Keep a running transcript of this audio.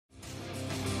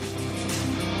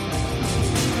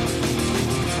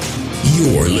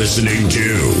You're listening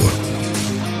to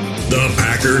the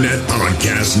Packernet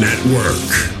Podcast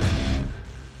Network.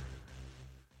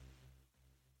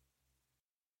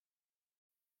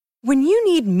 When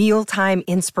you need mealtime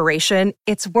inspiration,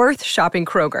 it's worth shopping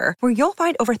Kroger, where you'll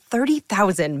find over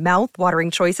 30,000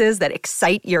 mouth-watering choices that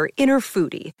excite your inner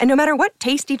foodie. And no matter what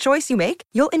tasty choice you make,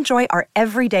 you'll enjoy our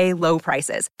everyday low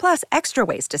prices, plus extra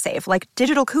ways to save, like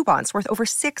digital coupons worth over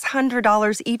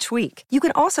 $600 each week. You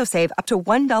can also save up to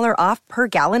 $1 off per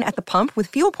gallon at the pump with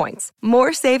fuel points.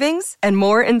 More savings and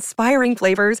more inspiring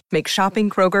flavors make shopping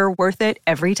Kroger worth it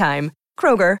every time.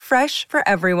 Kroger, fresh for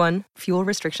everyone. Fuel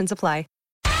restrictions apply.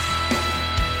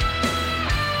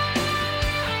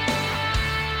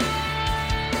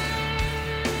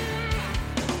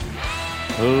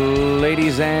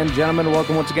 Ladies and gentlemen,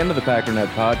 welcome once again to the Packernet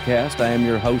Podcast. I am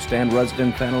your host and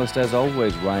resident panelist, as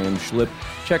always, Ryan Schlip.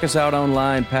 Check us out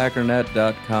online,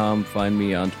 packernet.com. Find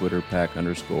me on Twitter,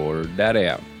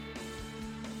 pack_daddy.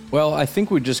 Well, I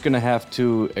think we're just going to have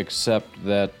to accept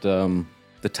that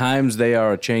the times, they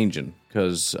are a-changing,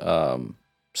 because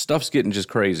stuff's getting just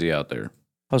crazy out there.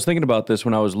 I was thinking about this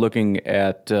when I was looking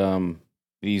at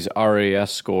these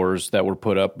RAS scores that were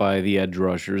put up by the edge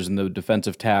rushers and the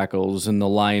defensive tackles and the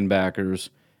linebackers.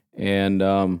 And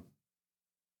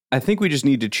I think we just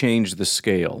need to change the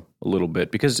scale a little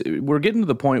bit, because we're getting to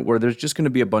the point where there's just going to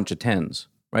be a bunch of 10s,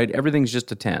 right? Everything's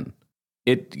just a 10.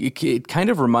 It kind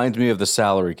of reminds me of the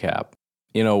salary cap.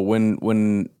 You know,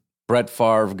 when Brett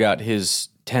Favre got his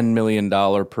 $10 million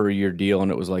per year deal,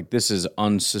 and it was like, this is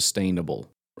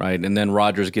unsustainable. Right, and then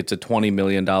Rodgers gets a $20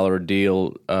 million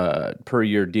deal, per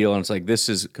year deal, and it's like, this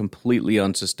is completely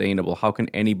unsustainable. How can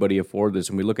anybody afford this?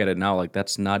 And we look at it now like,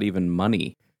 that's not even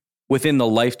money. Within the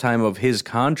lifetime of his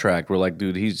contract, we're like,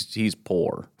 dude, he's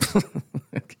poor.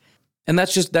 And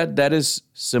that's just, that is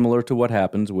similar to what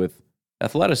happens with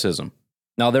athleticism.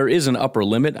 Now, there is an upper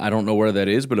limit. I don't know where that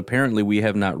is, but apparently we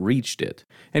have not reached it.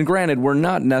 And granted, we're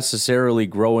not necessarily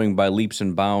growing by leaps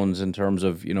and bounds in terms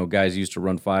of, you know, guys used to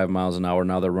run 5 miles an hour,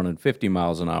 now they're running 50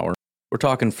 miles an hour. We're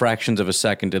talking fractions of a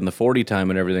second in the 40 time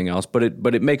and everything else, but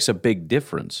it makes a big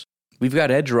difference. We've got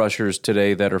edge rushers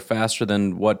today that are faster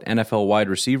than what NFL wide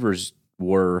receivers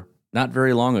were not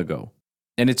very long ago.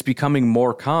 And it's becoming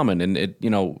more common. And it, you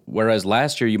know, whereas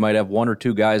last year you might have one or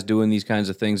two guys doing these kinds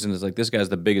of things, and it's like, this guy's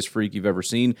the biggest freak you've ever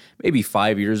seen. Maybe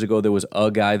 5 years ago there was a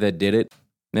guy that did it,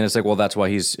 and it's like, well, that's why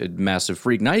he's a massive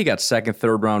freak. Now you got second,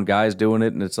 third round guys doing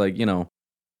it, and it's like, you know,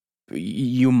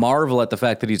 you marvel at the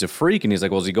fact that he's a freak, and he's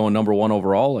like, well, is he going number one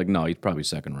overall? Like, no, he's probably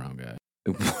second round guy.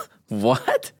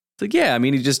 What? It's like, yeah, I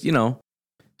mean, he just, you know.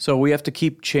 So we have to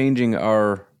keep changing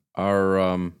our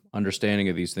understanding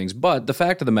of these things. But the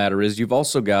fact of the matter is, you've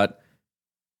also got,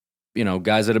 you know,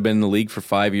 guys that have been in the league for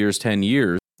 5 years, 10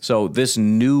 years. So this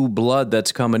new blood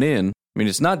that's coming in, I mean,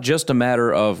 it's not just a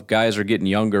matter of guys are getting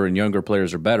younger and younger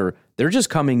players are better. They're just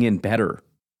coming in better.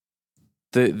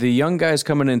 The young guys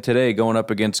coming in today, going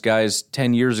up against guys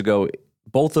 10 years ago,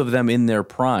 both of them in their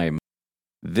prime,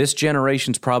 this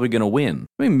generation's probably going to win.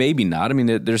 I mean, maybe not. I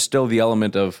mean, there's still the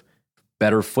element of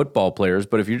better football players,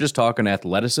 but if you're just talking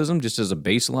athleticism, just as a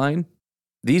baseline,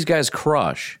 these guys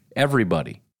crush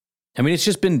everybody. I mean, it's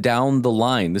just been down the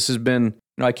line. This has been, you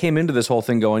know, I came into this whole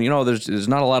thing going, you know, there's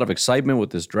not a lot of excitement with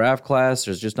this draft class.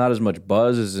 There's just not as much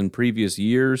buzz as in previous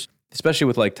years, especially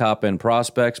with like top end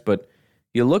prospects. But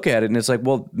you look at it and it's like,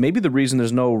 well, maybe the reason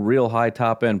there's no real high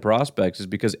top end prospects is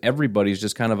because everybody's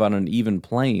just kind of on an even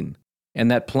plane.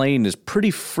 And that plane is pretty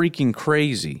freaking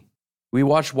crazy. We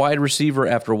watch wide receiver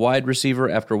after wide receiver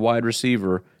after wide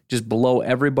receiver just blow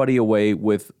everybody away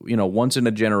with, you know,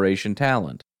 once-in-a-generation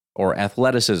talent, or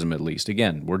athleticism at least.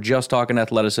 Again, we're just talking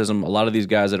athleticism. A lot of these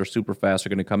guys that are super fast are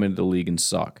going to come into the league and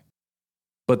suck.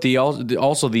 But the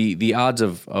odds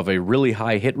of a really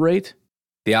high hit rate,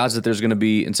 the odds that there's going to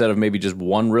be, instead of maybe just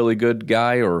one really good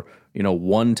guy or, you know,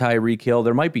 one Tyreek Hill,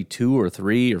 there might be 2 or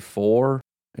 3 or 4.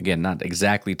 Again, not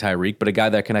exactly Tyreek, but a guy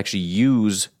that can actually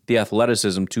use the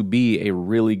athleticism to be a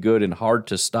really good and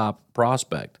hard-to-stop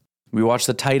prospect. We watch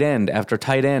the tight end after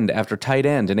tight end after tight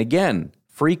end, and again,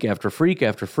 freak after freak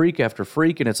after freak after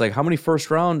freak, and it's like, how many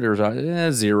first-rounders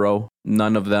are 0.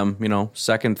 None of them, you know,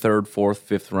 second, third, fourth,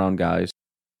 fifth-round guys.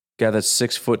 Guy that's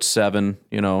 6'7",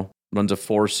 you know, runs a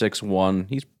 4.61.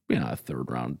 He's, you know, a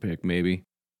third-round pick, maybe.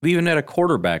 We even had a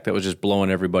quarterback that was just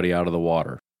blowing everybody out of the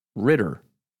water. Ritter.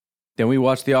 Then we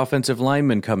watch the offensive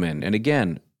linemen come in. And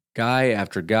again, guy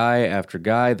after guy after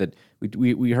guy that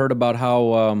we heard about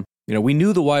how, you know, we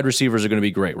knew the wide receivers are going to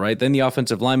be great, right? Then the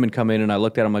offensive linemen come in and I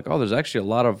looked at them like, oh, there's actually a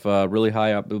lot of really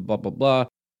high up, blah, blah, blah.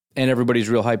 And everybody's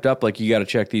real hyped up. Like, you got to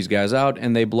check these guys out.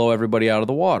 And they blow everybody out of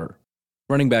the water.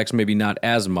 Running backs, maybe not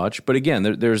as much. But again,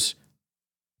 there's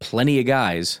plenty of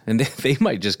guys, and they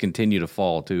might just continue to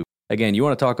fall too. Again, you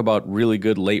want to talk about really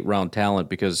good late round talent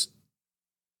because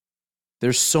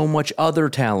there's so much other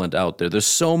talent out there. There's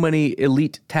so many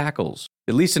elite tackles,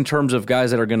 at least in terms of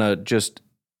guys that are going to just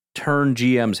turn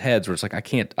GM's heads where it's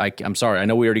like, I'm sorry. I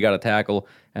know we already got a tackle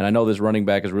and I know this running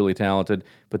back is really talented,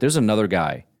 but there's another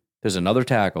guy. There's another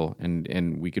tackle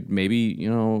and we could maybe,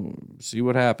 see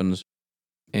what happens.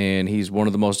 And he's one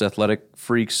of the most athletic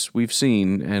freaks we've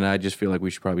seen, and I just feel like we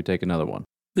should probably take another one.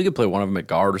 We could play one of them at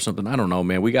guard or something. I don't know,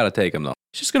 man. We got to take them, though.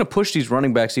 It's just going to push these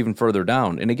running backs even further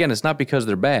down. And again, it's not because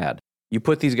they're bad. You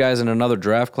put these guys in another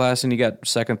draft class, and you got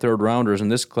second, third rounders. In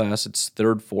this class, it's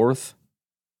third, fourth,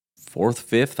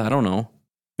 fifth. I don't know.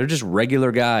 They're just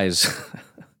regular guys.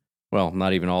 Well,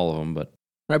 not even all of them, but...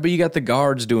 Right, but you got the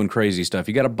guards doing crazy stuff.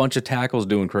 You got a bunch of tackles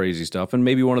doing crazy stuff, and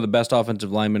maybe one of the best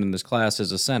offensive linemen in this class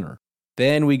is a center.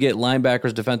 Then we get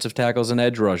linebackers, defensive tackles, and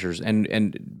edge rushers.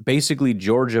 And basically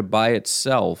Georgia by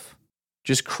itself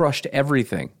just crushed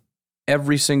everything.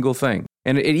 Every single thing.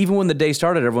 And even when the day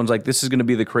started, everyone's like, this is going to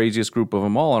be the craziest group of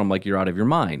them all. And I'm like, you're out of your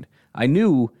mind. I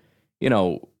knew,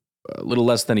 a little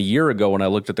less than a year ago when I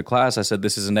looked at the class, I said,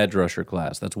 this is an edge rusher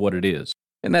class. That's what it is.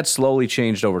 And that slowly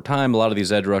changed over time. A lot of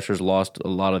these edge rushers lost a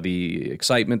lot of the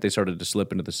excitement. They started to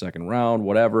slip into the second round,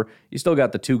 whatever. You still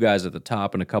got the two guys at the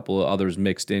top and a couple of others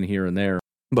mixed in here and there.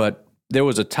 But there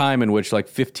was a time in which like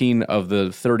 15 of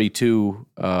the 32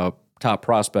 top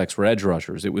prospects were edge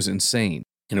rushers. It was insane.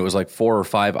 And it was like 4 or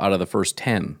 5 out of the first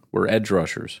 10 were edge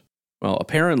rushers. Well,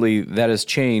 apparently that has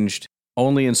changed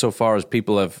only insofar as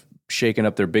people have shaken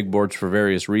up their big boards for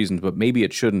various reasons, but maybe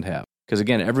it shouldn't have. Because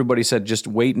again, everybody said just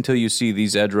wait until you see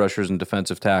these edge rushers and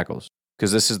defensive tackles,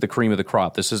 because this is the cream of the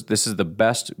crop. This is the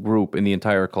best group in the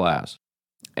entire class,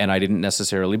 and I didn't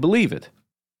necessarily believe it.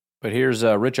 But here's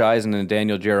Rich Eisen and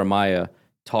Daniel Jeremiah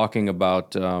talking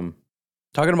about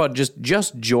just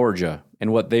Georgia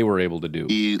and what they were able to do.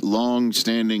 The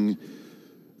long-standing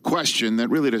question that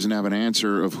really doesn't have an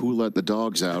answer of who let the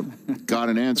dogs out got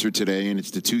an answer today, and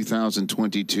it's the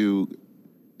 2022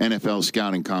 NFL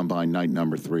Scouting Combine, night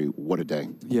number 3. What a day.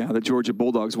 Yeah, the Georgia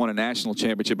Bulldogs won a national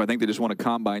championship. I think they just won a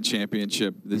combine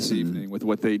championship this evening with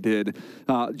what they did.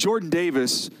 Jordan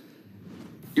Davis,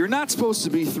 you're not supposed to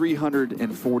be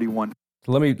 341.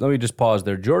 Let me just pause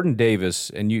there. Jordan Davis,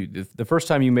 and the first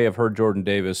time you may have heard Jordan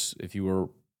Davis, if you were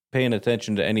paying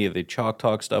attention to any of the Chalk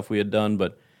Talk stuff we had done,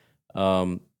 but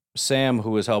Sam, who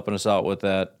was helping us out with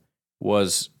that,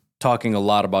 was talking a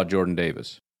lot about Jordan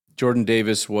Davis. Jordan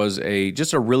Davis was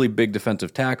just a really big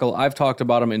defensive tackle. I've talked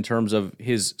about him in terms of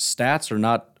his stats are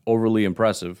not overly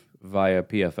impressive via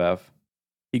PFF.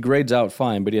 He grades out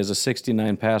fine, but he has a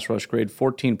 69 pass rush grade,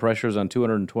 14 pressures on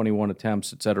 221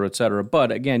 attempts, et cetera, et cetera.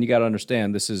 But again, you got to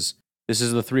understand this is the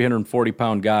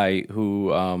 340-pound guy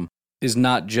who is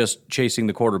not just chasing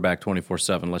the quarterback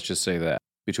 24/7. Let's just say that.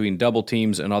 Between double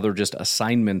teams and other just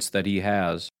assignments that he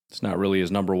has, it's not really his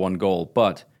number one goal.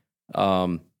 But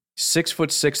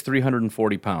 6'6",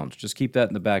 340 pounds. Just keep that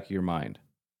in the back of your mind.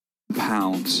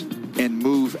 Pounds and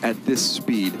move at this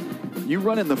speed. You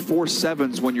run in the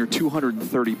 4.7s when you're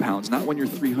 230 pounds, not when you're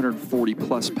 340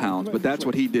 plus pounds, but that's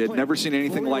what he did. Never seen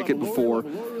anything like it before.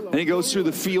 And he goes through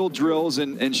the field drills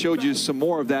and showed you some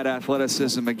more of that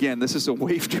athleticism. Again, this is a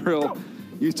wave drill.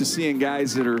 Used to seeing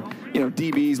guys that are,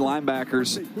 DBs,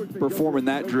 linebackers performing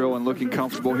that drill and looking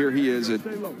comfortable. Here he is at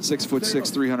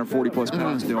 6'6", 340 plus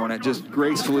pounds doing it, just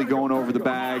gracefully going over the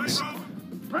bags.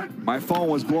 My phone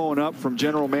was blowing up from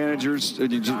general managers.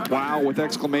 Just, wow, with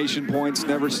exclamation points.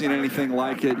 Never seen anything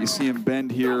like it. You see him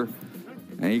bend here.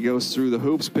 And he goes through the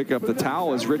hoops, pick up the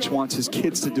towel as Rich wants his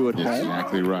kids to do at home.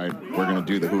 Exactly right. We're going to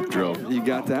do the hoop drill. You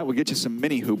got that? We'll get you some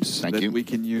mini hoops we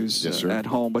can use at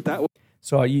home. But that.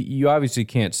 So you obviously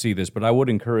can't see this, but I would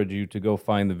encourage you to go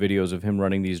find the videos of him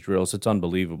running these drills. It's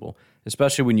unbelievable,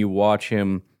 especially when you watch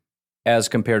him as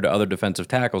compared to other defensive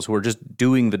tackles who are just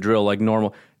doing the drill like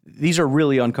normal. These are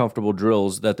really uncomfortable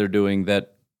drills that they're doing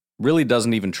that really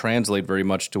doesn't even translate very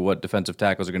much to what defensive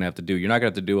tackles are going to have to do. You're not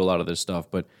going to have to do a lot of this stuff,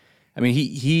 but I mean,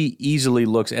 he easily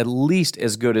looks at least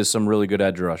as good as some really good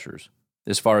edge rushers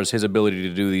as far as his ability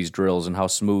to do these drills and how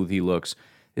smooth he looks.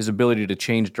 His ability to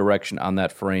change direction on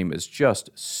that frame is just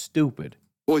stupid.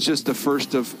 Well, it's just the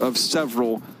first of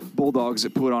several Bulldogs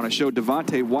that put on a show.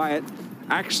 Devontae Wyatt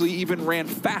actually even ran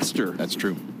faster. That's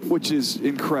true. Which is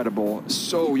incredible.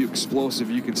 So explosive.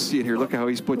 You can see it here. Look how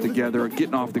he's put together,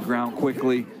 getting off the ground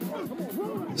quickly.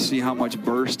 See how much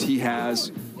burst he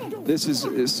has. This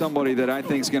is somebody that I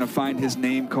think is going to find his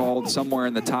name called somewhere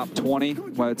in the top 20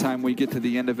 by the time we get to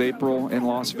the end of April in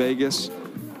Las Vegas.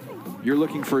 You're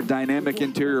looking for dynamic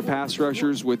interior pass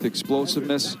rushers with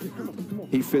explosiveness.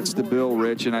 he fits the bill,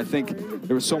 Rich. And I think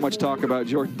there was so much talk about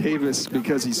Jordan Davis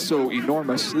because he's so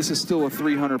enormous. This is still a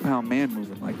 300-pound man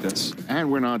moving like this.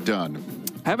 And we're not done.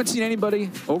 Haven't seen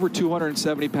anybody over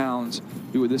 270 pounds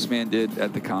do what this man did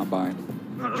at the Combine.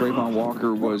 Trayvon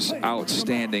Walker was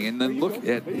outstanding. And then look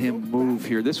at him move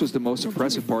here. This was the most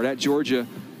impressive part. At Georgia,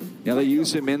 they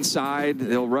use him inside.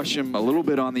 They'll rush him a little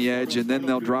bit on the edge, and then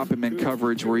they'll drop him in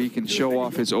coverage where he can show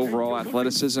off his overall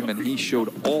athleticism, and he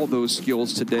showed all those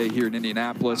skills today here in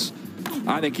Indianapolis.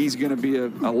 I think he's going to be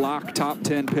a lock top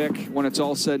 10 pick when it's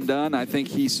all said and done. I think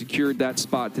he secured that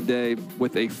spot today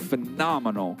with a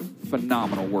phenomenal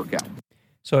workout.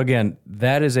 So again,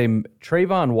 that is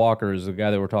Trayvon Walker is the guy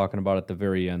that we're talking about at the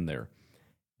very end there.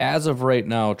 As of right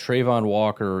now, Trayvon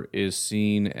Walker is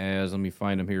seen as, let me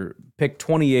find him here, pick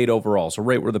 28 overall, so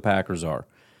right where the Packers are.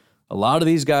 A lot of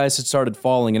these guys had started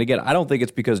falling, and again, I don't think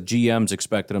it's because GMs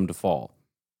expected them to fall.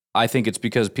 I think it's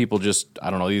because people just, I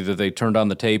don't know, either they turned on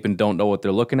the tape and don't know what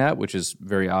they're looking at, which is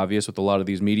very obvious with a lot of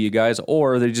these media guys,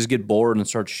 or they just get bored and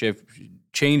start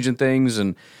changing things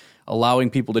and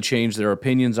allowing people to change their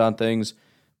opinions on things.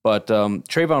 But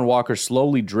Trayvon Walker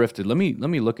slowly drifted. Let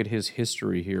me look at his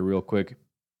history here real quick.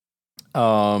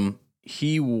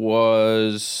 He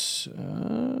was,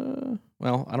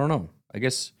 well, I don't know. I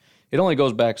guess it only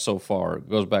goes back so far. It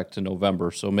goes back to November,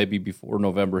 so maybe before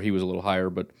November he was a little higher,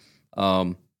 but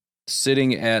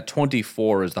sitting at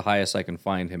 24 is the highest I can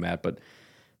find him at. But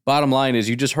bottom line is,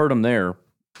 you just heard him there,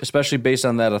 especially based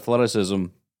on that athleticism.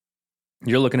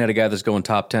 You're looking at a guy that's going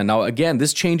top 10. Now, again,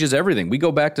 this changes everything. We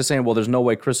go back to saying, well, there's no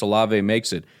way Chris Olave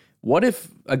makes it. What if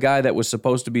a guy that was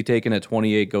supposed to be taken at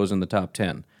 28 goes in the top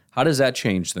 10? How does that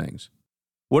change things?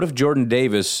 What if Jordan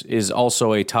Davis is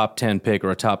also a top 10 pick or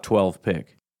a top 12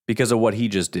 pick because of what he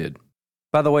just did?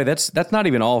 By the way, that's not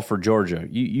even all for Georgia.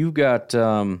 You've got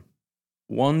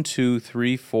 1, 2,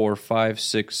 3, 4, 5,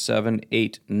 6, 7,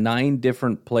 8, 9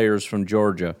 different players from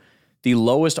Georgia. The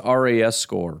lowest RAS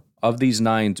score of these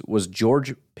 9 was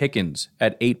George Pickens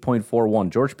at 8.41.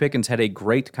 George Pickens had a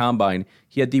great combine.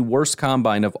 He had the worst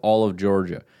combine of all of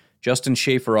Georgia. Justin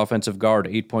Schaefer, offensive guard,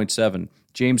 8.7.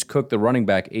 James Cook, the running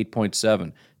back,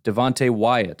 8.7. Devontae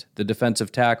Wyatt, the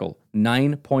defensive tackle,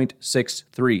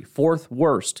 9.63. Fourth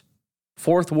worst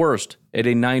at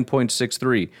a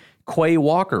 9.63. Quay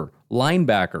Walker,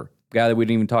 linebacker, guy that we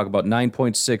didn't even talk about,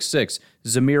 9.66.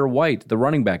 Zamir White, the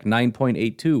running back,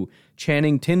 9.82.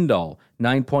 Channing Tindall,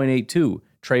 9.82.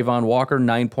 Trayvon Walker,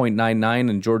 9.99.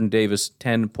 And Jordan Davis,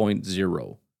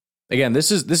 10.0. Again,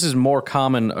 this is more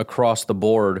common across the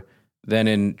board than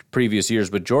in previous years,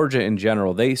 but Georgia in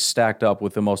general, they stacked up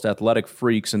with the most athletic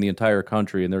freaks in the entire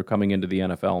country, and they're coming into the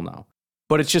NFL now.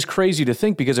 But it's just crazy to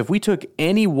think, because if we took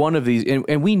any one of these,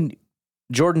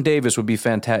 Jordan Davis would be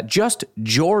fantastic. Just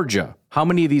Georgia, how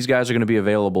many of these guys are going to be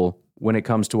available when it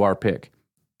comes to our pick?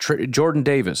 Jordan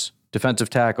Davis, defensive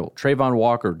tackle. Trayvon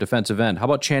Walker, defensive end. How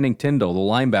about Channing Tindall, the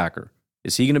linebacker?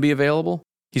 Is he going to be available?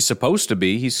 He's supposed to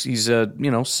be. He's a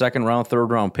second round, third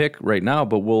round pick right now,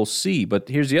 but we'll see. But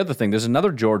here's the other thing. There's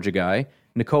another Georgia guy,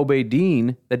 Nakobe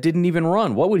Dean, that didn't even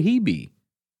run. What would he be?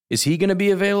 Is he going to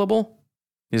be available?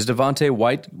 Is Devontae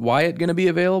Wyatt going to be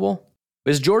available?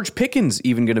 Is George Pickens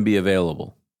even going to be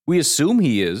available? We assume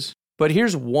he is. But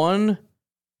here's 1,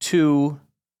 2,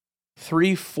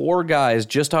 3, 4 guys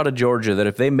just out of Georgia that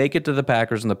if they make it to the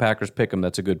Packers and the Packers pick them,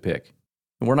 that's a good pick.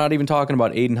 And we're not even talking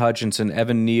about Aiden Hutchinson,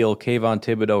 Evan Neal, Kayvon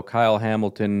Thibodeau, Kyle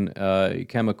Hamilton,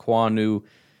 Kema Kwanu,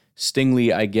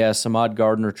 Stingley, I guess, Ahmad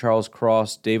Gardner, Charles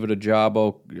Cross, David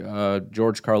Ojabo,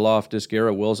 George Karlaftis,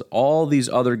 Garrett Wills, all these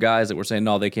other guys that were saying,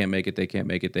 no, they can't make it, they can't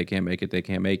make it, they can't make it, they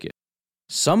can't make it.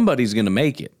 Somebody's going to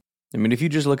make it. I mean, if you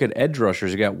just look at edge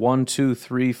rushers, you got 1, 2,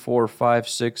 3, 4, 5,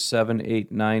 6, 7,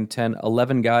 8, 9, 10,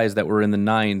 11 guys that were in the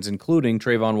 9s, including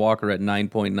Trayvon Walker at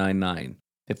 9.99.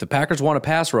 If the Packers want a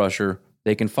pass rusher,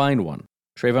 they can find one.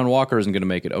 Trayvon Walker isn't going to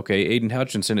make it. Okay, Aiden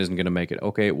Hutchinson isn't going to make it.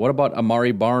 Okay, what about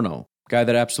Amari Barno, guy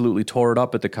that absolutely tore it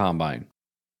up at the Combine?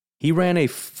 He ran a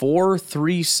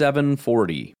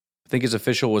 4.3740. I think his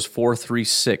official was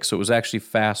 4.36, so it was actually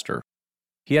faster.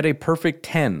 He had a perfect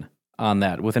 10 on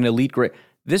that with an elite grade.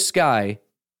 This guy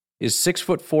is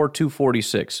 6'4",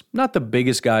 246. Not the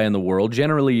biggest guy in the world.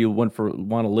 Generally, you want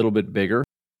a little bit bigger.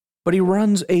 But he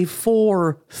runs a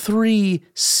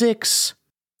 4.36.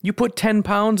 You put 10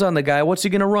 pounds on the guy, what's he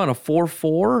going to run, a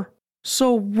 4.4?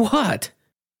 So what?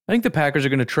 I think the Packers are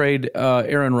going to trade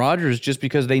Aaron Rodgers just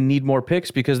because they need more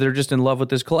picks because they're just in love with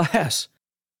this class.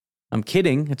 I'm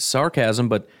kidding. It's sarcasm,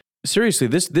 but seriously,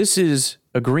 this is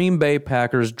a Green Bay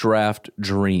Packers draft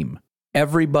dream.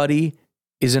 Everybody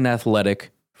is an athletic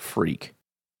freak.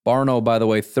 Barno, by the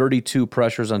way, 32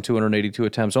 pressures on 282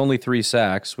 attempts, only 3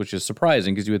 sacks, which is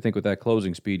surprising because you would think with that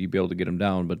closing speed you'd be able to get him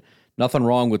down, but nothing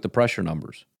wrong with the pressure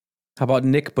numbers. How about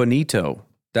Nick Bonito?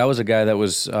 That was a guy that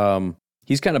was,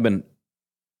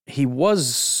 he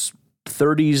was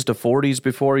 30s to 40s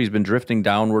before. He's been drifting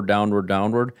downward.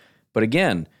 But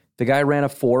again, the guy ran a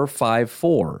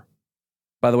 4.54.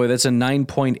 By the way, that's a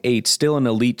 9.8, still an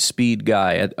elite speed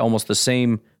guy at almost the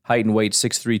same height and weight,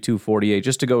 6'3", 248.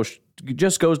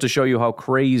 Just goes to show you how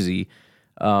crazy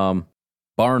Barno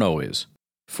is.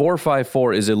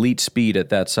 4.54 is elite speed at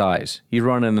that size. He's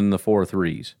running in the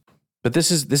 4.3s. But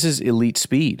this is elite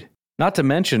speed. Not to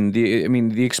mention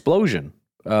the explosion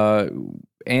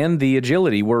and the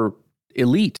agility were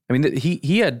elite. I mean,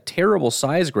 he had terrible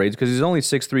size grades because he's only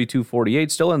 6'3",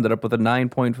 248. Still ended up with a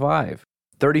 9.5.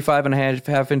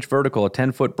 35.5-inch vertical, a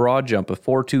 10-foot broad jump, a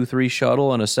 4.23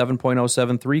 shuttle, and a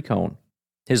 7.07 3-cone.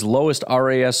 His lowest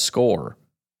RAS score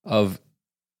of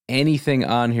anything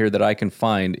on here that I can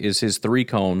find is his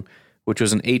 3-cone, which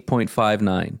was an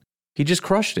 8.59. He just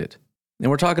crushed it.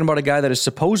 And we're talking about a guy that is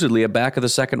supposedly a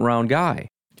back-of-the-second-round guy.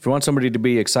 If you want somebody to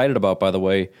be excited about, by the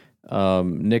way,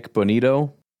 Nick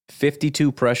Bonito,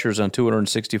 52 pressures on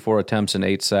 264 attempts and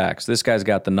 8 sacks. This guy's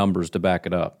got the numbers to back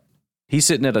it up. He's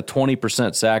sitting at a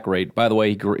 20% sack rate. By the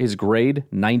way, his grade,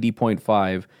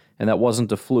 90.5, and that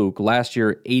wasn't a fluke. Last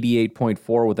year,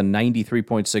 88.4 with a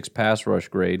 93.6 pass rush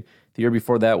grade. The year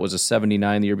before that was a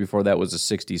 79. The year before that was a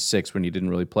 66 when he didn't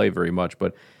really play very much.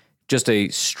 But just a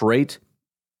straight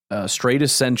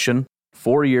ascension.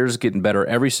 4 years, getting better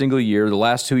every single year. The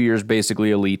last 2 years,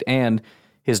 basically elite. And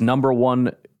his number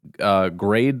one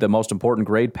grade, the most important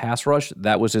grade, pass rush,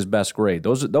 that was his best grade.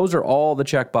 Those are all the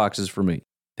check boxes for me.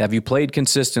 Have you played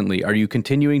consistently? Are you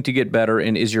continuing to get better?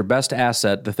 And is your best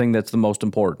asset the thing that's the most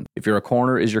important? If you're a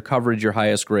corner, is your coverage your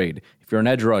highest grade? If you're an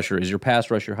edge rusher, is your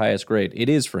pass rush your highest grade? It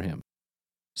is for him.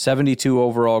 72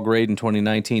 overall grade in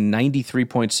 2019,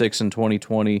 93.6 in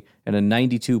 2020, and a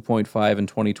 92.5 in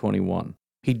 2021.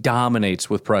 He dominates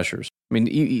with pressures. I mean,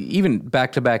 even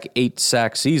back-to-back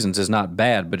 8-sack seasons is not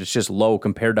bad, but it's just low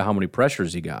compared to how many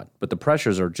pressures he got. But the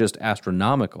pressures are just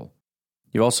astronomical.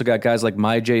 You've also got guys like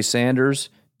Myjai Sanders,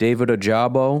 David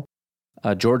Ojabo,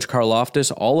 George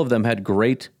Karlaftis. All of them had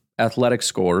great athletic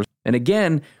scores. And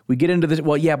again, we get into this,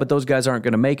 well, yeah, but those guys aren't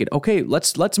going to make it. Okay,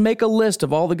 let's make a list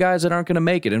of all the guys that aren't going to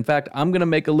make it. In fact, I'm going to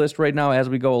make a list right now as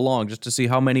we go along just to see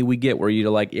how many we get where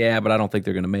you're like, yeah, but I don't think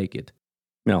they're going to make it.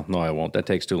 No, I won't. That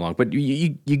takes too long. But you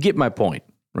get my point,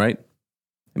 right?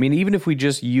 I mean, even if we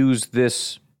just use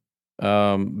this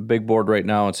big board right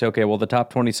now and say, okay, well, the top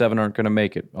 27 aren't going to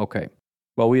make it. Okay.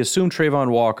 Well, we assume Trayvon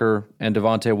Walker and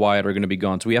Devontae Wyatt are going to be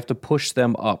gone, so we have to push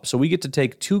them up. So we get to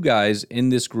take 2 guys in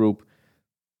this group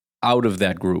out of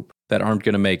that group that aren't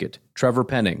going to make it. Trevor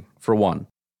Penning, for one.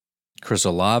 Chris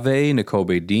Olave,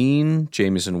 Nakobe Dean,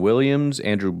 Jameson Williams,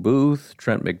 Andrew Booth,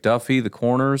 Trent McDuffie, the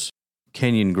corners,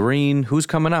 Kenyon Green. Who's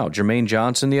coming out? Jermaine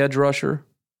Johnson, the edge rusher?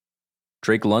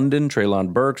 Drake London,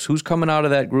 Treylon Burks. Who's coming out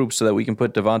of that group so that we can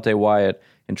put Devontae Wyatt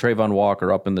and Trayvon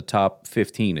Walker up in the top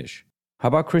 15-ish? How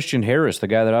about Christian Harris, the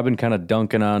guy that I've been kind of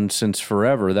dunking on since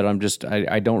forever, that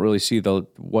I don't really see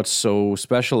what's so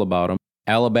special about him.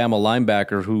 Alabama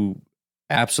linebacker who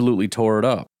absolutely tore it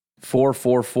up.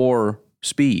 4.44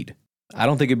 speed. I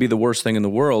don't think it'd be the worst thing in the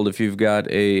world if you've got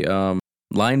a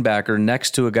linebacker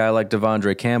next to a guy like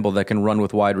Devondre Campbell that can run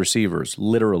with wide receivers,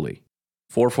 literally.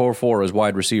 4.44 is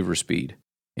wide receiver speed,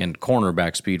 and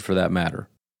cornerback speed for that matter.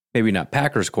 Maybe not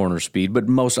Packers corner speed, but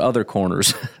most other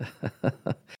corners.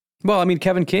 Well, I mean,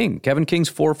 Kevin King. Kevin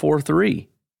King's 4.43,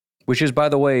 which is, by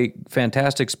the way,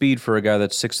 fantastic speed for a guy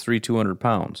that's 6'3", 200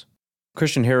 pounds.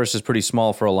 Christian Harris is pretty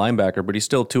small for a linebacker, but he's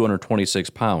still 226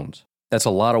 pounds. That's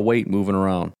a lot of weight moving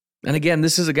around. And again,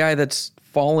 this is a guy that's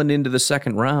fallen into the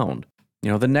second round. You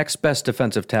know, the next best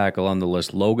defensive tackle on the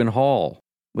list, Logan Hall,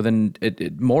 with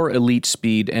more elite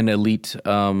speed and elite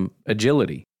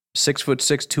agility.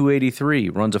 6'6", 283,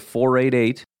 runs a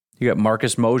 4.88. You got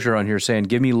Marcus Mosher on here saying,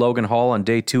 give me Logan Hall on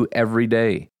day 2 every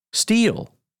day. Steal.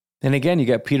 And again, you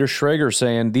got Peter Schrager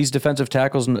saying, these defensive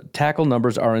tackle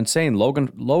numbers are insane.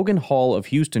 Logan Hall of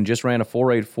Houston just ran a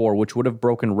 4.84, which would have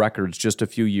broken records just a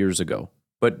few years ago.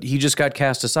 But he just got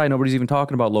cast aside. Nobody's even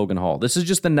talking about Logan Hall. This is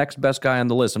just the next best guy on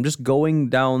the list. I'm just going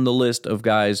down the list of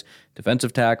guys,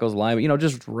 defensive tackles, linemen,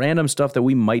 just random stuff that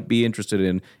we might be interested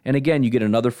in. And again, you get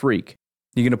another freak.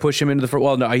 You're going to push him into the first...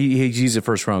 Well, no, he's a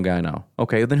first-round guy now.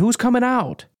 Okay, then who's coming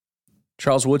out?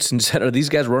 Charles Woodson said, are these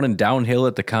guys running downhill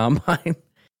at the combine?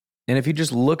 And if you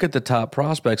just look at the top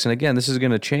prospects, and again, this is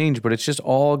going to change, but it's just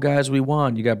all guys we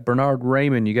want. You got Bernard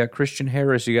Raymond, you got Christian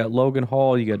Harris, you got Logan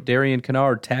Hall, you got Darian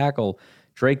Kennard, tackle,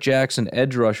 Drake Jackson,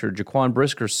 edge rusher. Jaquan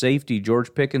Brisker, safety.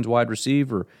 George Pickens, wide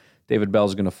receiver. David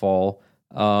Bell's going to fall.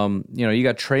 You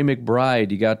got Trey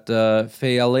McBride. You got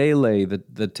Faye Alele,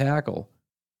 the tackle.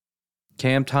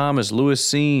 Cam Thomas, Lewis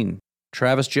Seen.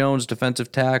 Travis Jones,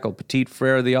 defensive tackle. Petit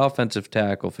Frere, the offensive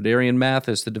tackle. Fedarian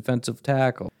Mathis, the defensive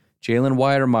tackle. Jalen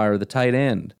Weidermeyer, the tight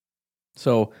end.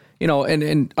 So,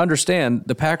 and understand,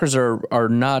 the Packers are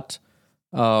not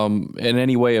in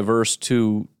any way averse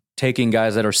to taking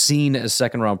guys that are seen as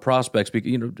second-round prospects,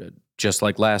 just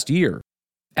like last year.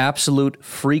 Absolute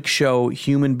freak show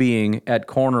human being at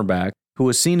cornerback who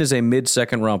was seen as a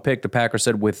mid-second-round pick. The Packers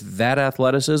said, with that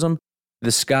athleticism,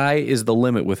 the sky is the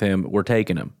limit with him. We're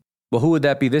taking him. Well, who would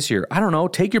that be this year? I don't know.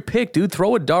 Take your pick, dude.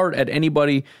 Throw a dart at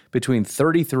anybody between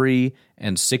 33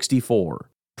 and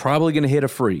 64. Probably going to hit a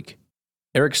freak.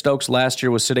 Eric Stokes last year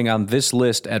was sitting on this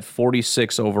list at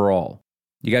 46 overall.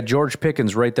 You got George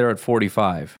Pickens right there at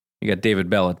 45. You got David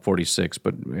Bell at 46,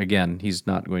 but again, he's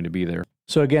not going to be there.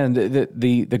 So again,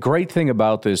 the great thing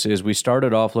about this is we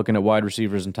started off looking at wide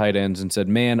receivers and tight ends and said,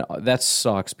 man, that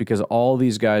sucks because all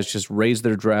these guys just raised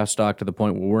their draft stock to the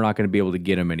point where we're not going to be able to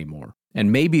get them anymore.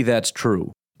 And maybe that's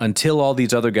true until all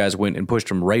these other guys went and pushed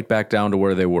them right back down to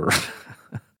where they were.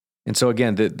 And so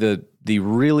again, the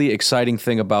really exciting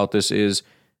thing about this is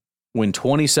when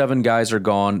 27 guys are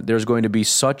gone, there's going to be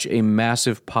such a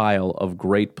massive pile of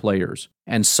great players.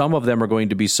 And some of them are going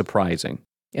to be surprising.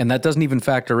 And that doesn't even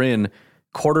factor in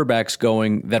quarterbacks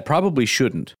going that probably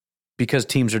shouldn't because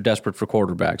teams are desperate for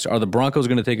quarterbacks. Are the Broncos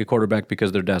going to take a quarterback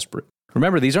because they're desperate?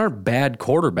 Remember, these aren't bad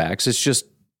quarterbacks. It's just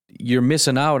you're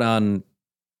missing out on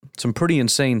some pretty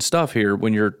insane stuff here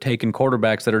when you're taking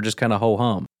quarterbacks that are just kind of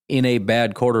ho-hum in a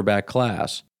bad quarterback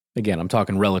class. Again, I'm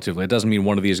talking relatively. It doesn't mean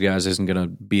one of these guys isn't going to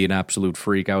be an absolute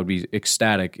freak. I would be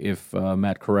ecstatic if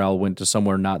Matt Corral went to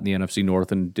somewhere not in the NFC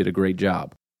North and did a great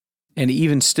job. And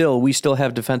even still, we still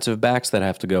have defensive backs that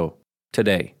have to go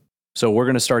today. So we're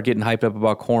going to start getting hyped up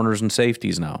about corners and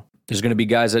safeties now. There's going to be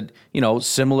guys that,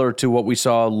 similar to what we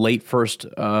saw late first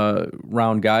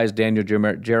round guys, Daniel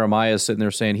Jeremiah sitting there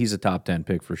saying he's a top 10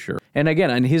 pick for sure. And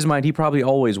again, in his mind, he probably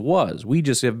always was. We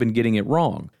just have been getting it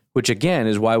wrong, which again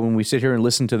is why when we sit here and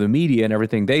listen to the media and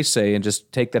everything they say and just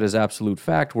take that as absolute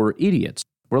fact, we're idiots.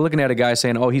 We're looking at a guy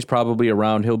saying, oh, he's probably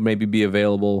around. He'll maybe be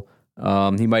available.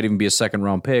 He might even be a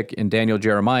second-round pick. And Daniel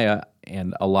Jeremiah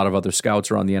and a lot of other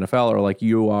scouts around the NFL are like,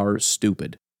 you are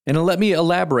stupid. And let me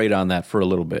elaborate on that for a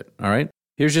little bit, all right?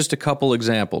 Here's just a couple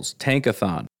examples.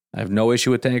 Tankathon. I have no issue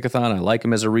with Tankathon. I like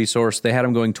him as a resource. They had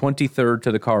him going 23rd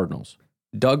to the Cardinals.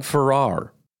 Doug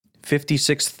Farrar,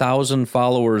 56,000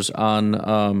 followers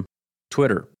on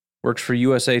Twitter. Works for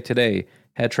USA Today.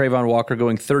 Had Trayvon Walker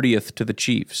going 30th to the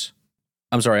Chiefs.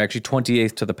 I'm sorry, actually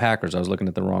 28th to the Packers. I was looking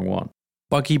at the wrong one.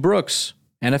 Bucky Brooks,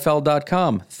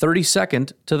 NFL.com,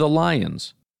 32nd to the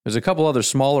Lions. There's a couple other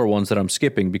smaller ones that I'm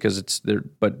skipping because it's there,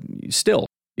 but still,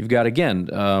 you've got again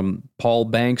Paul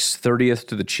Banks 30th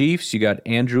to the Chiefs. You got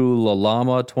Andrew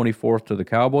Lalama 24th to the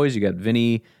Cowboys. You got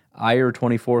Vinny Iyer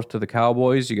 24th to the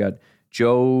Cowboys. You got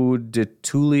Joe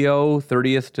DiTullio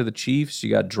 30th to the Chiefs.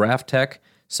 You got Draft Tech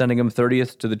sending him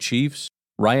 30th to the Chiefs.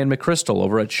 Ryan McChrystal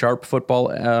over at Sharp Football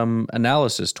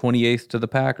Analysis 28th to the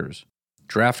Packers.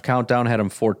 Draft Countdown had him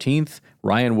 14th.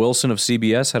 Ryan Wilson of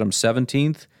CBS had him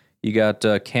 17th. You got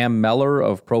Cam Meller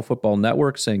of Pro Football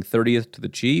Network saying 30th to the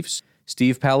Chiefs.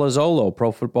 Steve Palazzolo,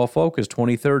 Pro Football Focus,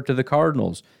 23rd to the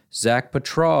Cardinals. Zach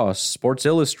Petros, Sports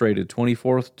Illustrated,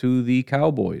 24th to the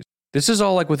Cowboys. This is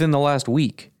all like within the last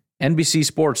week. NBC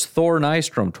Sports, Thor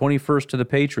Nystrom, 21st to the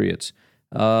Patriots.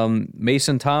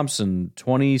 Mason Thompson,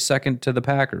 22nd to the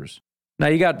Packers. Now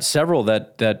you got several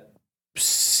that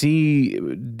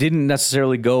didn't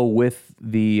necessarily go with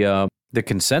the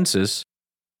consensus.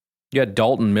 You got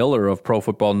Dalton Miller of Pro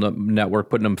Football Network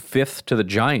putting him 5th to the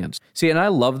Giants. See, and I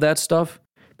love that stuff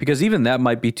because even that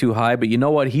might be too high, but you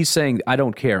know what? He's saying, I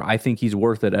don't care. I think he's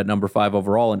worth it at number 5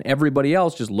 overall, and everybody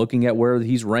else just looking at where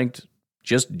he's ranked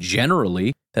just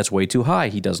generally, that's way too high.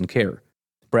 He doesn't care.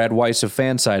 Brad Weiss of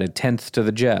Fansided, 10th to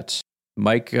the Jets.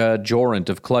 Mike Jorant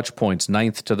of Clutch Points,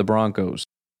 9th to the Broncos.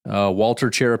 Walter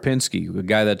Cherepinski, a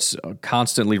guy that's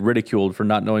constantly ridiculed for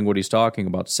not knowing what he's talking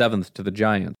about, 7th to the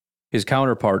Giants. His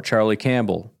counterpart, Charlie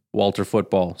Campbell, Walter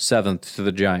Football, 7th to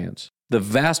the Giants. The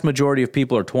vast majority of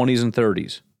people are 20s and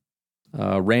 30s.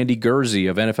 Randy Gurzy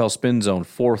of NFL Spin Zone,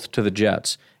 4th to the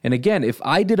Jets. And again, if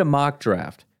I did a mock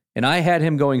draft and I had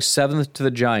him going 7th to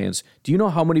the Giants, do you know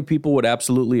how many people would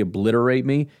absolutely obliterate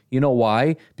me? You know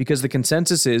why? Because the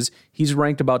consensus is he's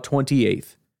ranked about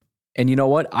 28th. And you know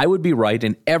what? I would be right,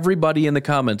 and everybody in the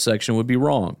comment section would be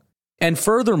wrong. And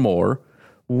furthermore,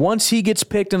 once he gets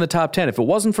picked in the top 10, if it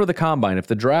wasn't for the combine, if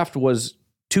the draft was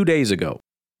 2 days ago,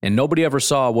 And nobody ever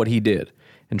saw what he did.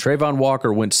 And Trayvon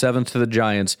Walker went 7th to the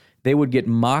Giants. They would get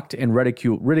mocked and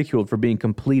ridiculed for being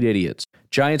complete idiots.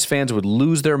 Giants fans would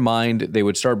lose their mind. They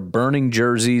would start burning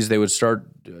jerseys. They would start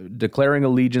declaring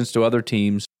allegiance to other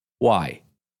teams. Why?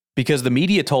 Because the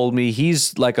media told me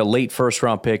he's like a late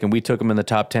first-round pick and we took him in the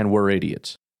top 10. We're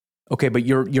idiots. Okay, but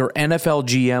your NFL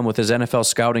GM with his NFL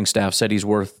scouting staff said he's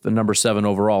worth the number 7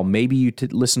 overall. Maybe you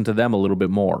listen to them a little bit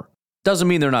more. Doesn't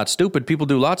mean they're not stupid. People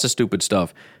do lots of stupid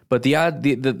stuff. But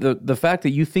the fact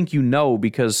that you think you know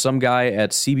because some guy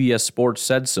at CBS Sports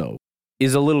said so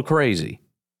is a little crazy.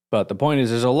 But the point is,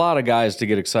 there's a lot of guys to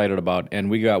get excited about, and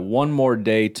we got one more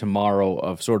day tomorrow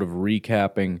of sort of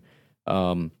recapping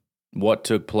what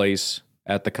took place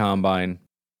at the Combine.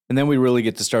 And then we really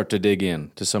get to start to dig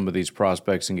in to some of these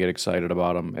prospects and get excited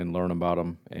about them and learn about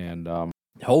them. And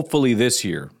hopefully this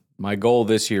year, my goal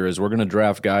this year is we're going to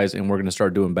draft guys and we're going to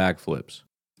start doing backflips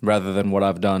rather than what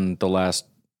I've done the last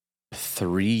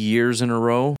 3 years in a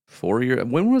row, 4 years.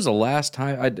 When was the last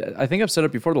time? I think I've said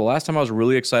it before. The last time I was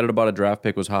really excited about a draft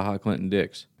pick was HaHa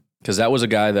Clinton-Dix, because that was a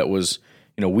guy that was,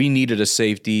 we needed a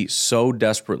safety so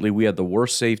desperately. We had the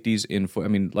worst safeties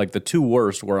like the two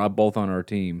worst were both on our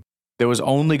team. There was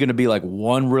only going to be like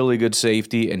one really good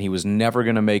safety, and he was never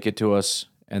going to make it to us.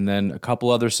 And then a couple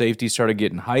other safeties started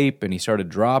getting hype, and he started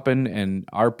dropping, and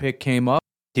our pick came up.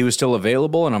 He was still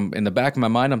available, and I'm in the back of my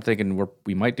mind, I'm thinking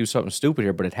we might do something stupid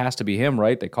here, but it has to be him,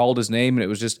 right? They called his name, and it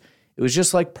was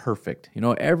just like perfect.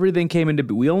 Everything came into.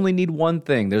 We only need one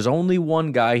thing. There's only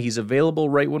one guy. He's available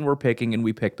right when we're picking, and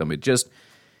we picked him. It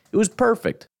was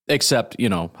perfect. Except,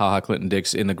 HaHa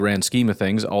Clinton-Dix in the grand scheme of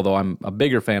things, although I'm a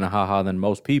bigger fan of HaHa than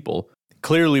most people,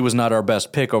 clearly was not our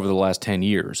best pick over the last 10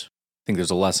 years. I think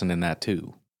there's a lesson in that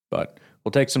too. But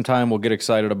we'll take some time. We'll get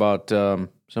excited about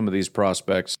some of these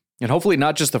prospects. And hopefully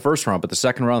not just the first round, but the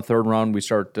second round, third round, we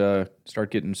start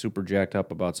getting super jacked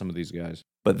up about some of these guys.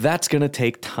 But that's going to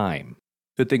take time.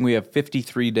 Good thing we have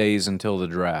 53 days until the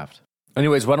draft.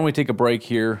 Anyways, why don't we take a break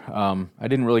here? I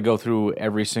didn't really go through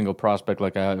every single prospect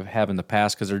like I have in the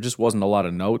past because there just wasn't a lot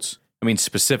of notes.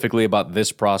 Specifically about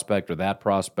this prospect or that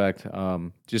prospect.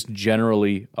 Just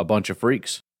generally a bunch of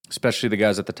freaks, especially the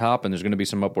guys at the top, and there's going to be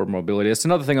some upward mobility. That's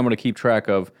another thing I'm going to keep track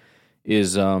of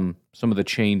is some of the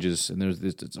changes. And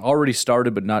it's already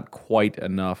started, but not quite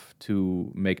enough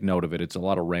to make note of it. It's a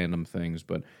lot of random things,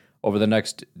 but over the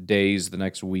next days, the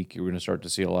next week, you're going to start to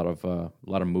see a lot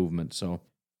of movement. So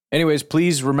anyways,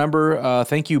 please remember,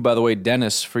 thank you, by the way,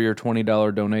 Dennis, for your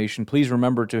 $20 donation. Please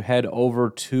remember to head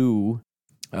over to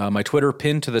my Twitter,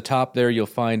 pinned to the top there. You'll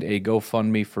find a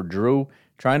GoFundMe for Drew,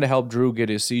 trying to help Drew get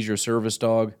his seizure service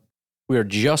dog. We are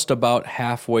just about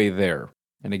halfway there.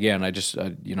 And again, I just,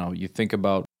 you think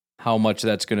about how much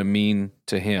that's going to mean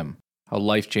to him, how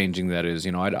life-changing that is.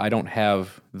 I don't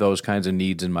have those kinds of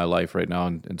needs in my life right now,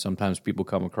 and sometimes people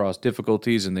come across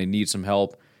difficulties and they need some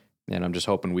help, and I'm just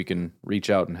hoping we can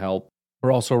reach out and help.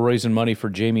 We're also raising money for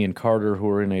Jamie and Carter, who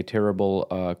are in a terrible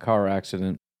car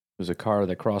accident. It was a car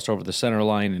that crossed over the center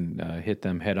line and hit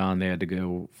them head-on. They had to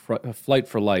go flight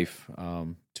for life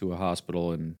to a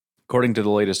hospital, and according to the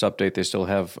latest update, they still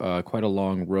have quite a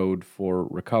long road for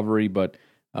recovery, but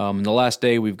in the last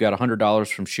day, we've got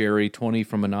 $100 from Sherry, $20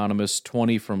 from Anonymous,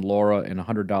 $20 from Laura, and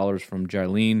 $100 from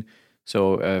Jylene.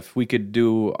 So if we could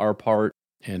do our part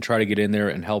and try to get in there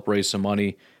and help raise some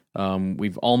money,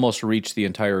 we've almost reached the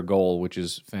entire goal, which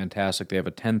is fantastic. They have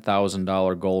a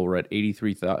 $10,000 goal. We're at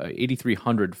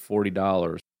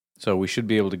 $8,340. So we should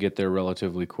be able to get there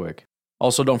relatively quick.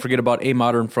 Also, don't forget about A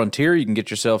Modern Frontier. You can get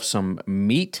yourself some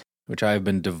meat, which I've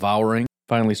been devouring.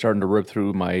 Finally starting to rip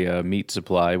through my meat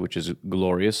supply, which is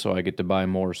glorious, so I get to buy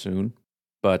more soon.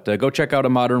 But go check out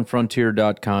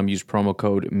modernfrontier.com. Use promo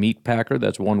code MEATPACKER.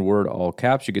 That's one word, all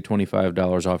caps. You get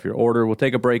 $25 off your order. We'll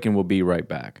take a break, and we'll be right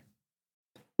back.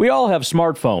 We all have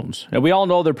smartphones, and we all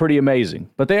know they're pretty amazing,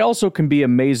 but they also can be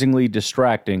amazingly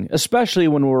distracting, especially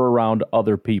when we're around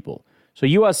other people. So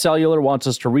US Cellular wants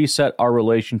us to reset our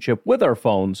relationship with our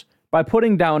phones by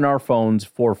putting down our phones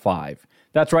for $5.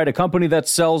 That's right, a company that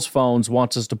sells phones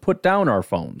wants us to put down our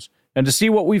phones. And to see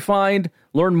what we find,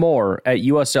 learn more at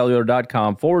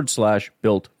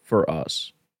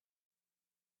uscellular.com/built-for-us.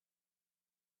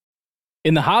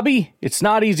 In the hobby, it's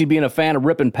not easy being a fan of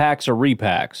ripping packs or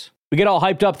repacks. We get all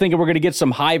hyped up thinking we're going to get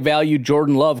some high-value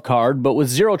Jordan Love card, but with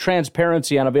zero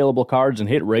transparency on available cards and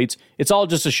hit rates, it's all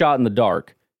just a shot in the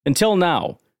dark. Until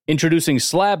now. Introducing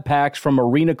Slab Packs from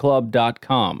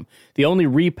ArenaClub.com, the only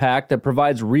repack that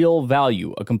provides real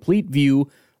value, a complete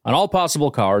view on all possible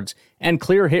cards, and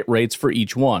clear hit rates for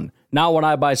each one. Now when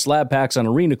I buy Slab Packs on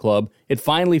Arena Club, it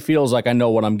finally feels like I know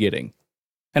what I'm getting.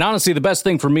 And honestly, the best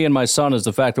thing for me and my son is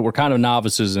the fact that we're kind of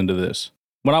novices into this.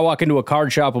 when I walk into a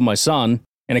card shop with my son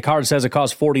and a card says it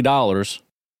costs $40,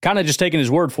 kind of just taking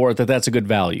his word for it that that's a good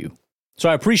value. So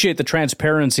I appreciate the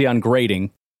transparency on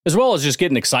grading, as well as just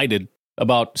getting excited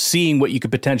about seeing what you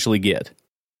could potentially get.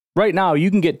 Right now,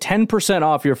 you can get 10%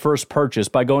 off your first purchase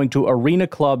by going to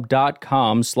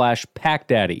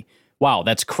arenaclub.com/packdaddy. Wow,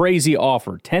 that's crazy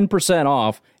offer. 10%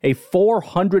 off a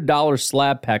 $400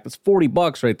 slab pack. That's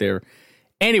 $40 right there.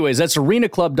 Anyways, that's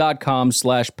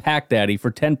arenaclub.com/packdaddy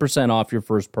for 10% off your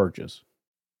first purchase.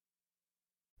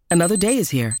 Another day is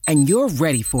here, and you're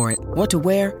ready for it. What to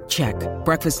wear? Check.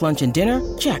 Breakfast, lunch, and dinner?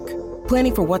 Check.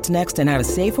 Planning for what's next and how to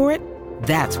save for it?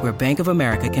 That's where Bank of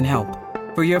America can help.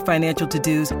 For your financial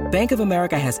to-dos, Bank of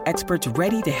America has experts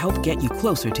ready to help get you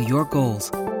closer to your goals.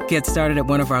 Get started at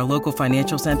one of our local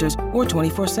financial centers or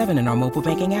 24/7 in our mobile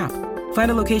banking app.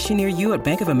 Find a location near you at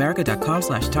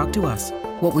bankofamerica.com/talktous.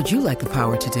 What would you like the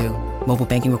power to do? Mobile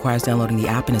banking requires downloading the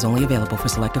app and is only available for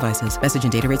select devices. Message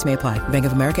and data rates may apply. Bank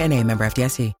of America NA, member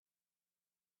FDIC.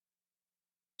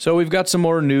 So we've got some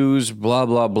more news, blah,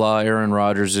 blah, blah. Aaron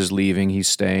Rodgers is leaving. He's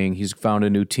staying. He's found a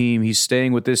new team. He's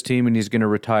staying with this team, and he's going to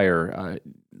retire.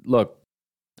 Look,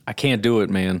 I can't do it,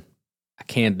 man. I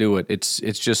can't do it. It's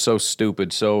just so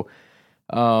stupid. So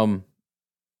I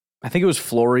think it was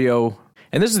Florio.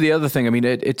 And this is the other thing. I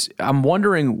mean, I'm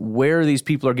wondering where these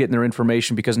people are getting their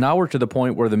information, because now we're to the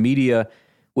point where the media,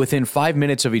 within 5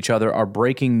 minutes of each other, are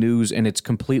breaking news, and it's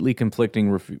completely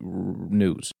conflicting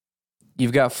news.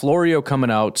 You've got Florio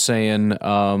coming out saying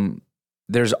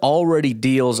there's already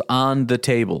deals on the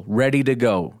table, ready to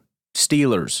go.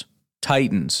 Steelers,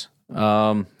 Titans.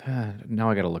 Now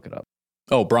I got to look it up.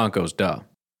 Oh, Broncos, duh.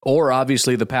 Or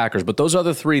obviously the Packers. But those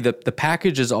other three, the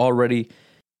package is already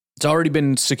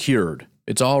been secured.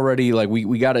 It's already like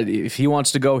we got it. If he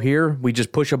wants to go here, we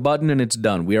just push a button and it's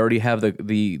done. We already have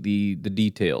the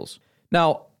details.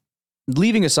 Now,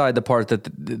 leaving aside the part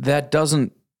that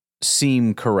doesn't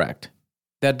seem correct.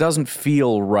 That doesn't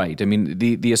feel right. I mean,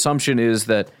 the assumption is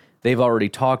that they've already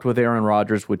talked with Aaron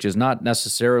Rodgers, which is not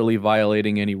necessarily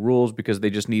violating any rules, because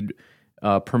they just need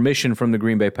permission from the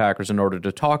Green Bay Packers in order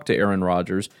to talk to Aaron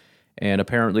Rodgers. And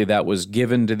apparently that was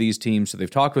given to these teams. So they've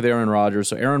talked with Aaron Rodgers.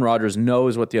 So Aaron Rodgers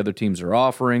knows what the other teams are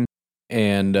offering.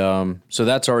 And so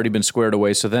that's already been squared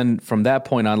away. So then from that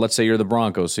point on, let's say you're the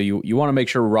Broncos. So you want to make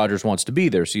sure Rodgers wants to be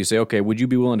there. So you say, okay, would you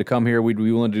be willing to come here? Would we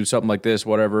be willing to do something like this,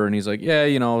 whatever? And he's like, yeah,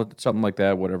 something like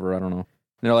that, whatever, I don't know.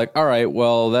 And they're like, all right,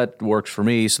 well, that works for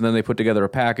me. So then they put together a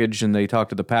package and they talk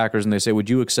to the Packers and they say, would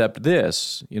you accept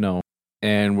this?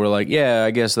 And we're like, yeah,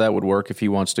 I guess that would work. If he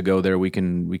wants to go there, we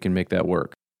can make that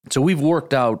work. So we've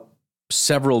worked out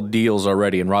several deals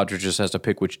already, and Rodgers just has to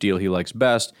pick which deal he likes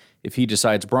best. If he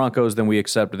decides Broncos, then we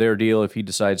accept their deal. If he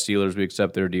decides Steelers, we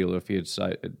accept their deal. If he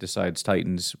decides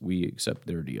Titans, we accept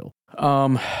their deal.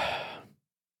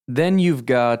 Then you've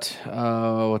got,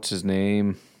 what's his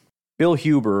name? Bill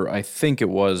Huber, I think it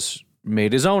was,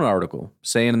 made his own article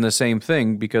saying the same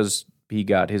thing because he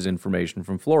got his information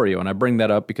from Florio. And I bring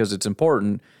that up because it's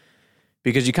important,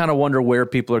 because you kind of wonder where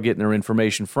people are getting their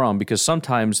information from, because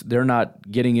sometimes they're not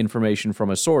getting information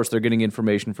from a source. They're getting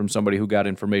information from somebody who got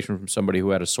information from somebody who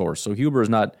had a source. So Huber is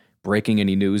not breaking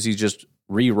any news. He's just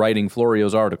rewriting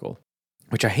Florio's article,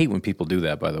 which I hate when people do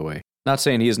that, by the way. Not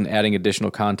saying he isn't adding additional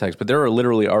context, but there are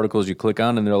literally articles you click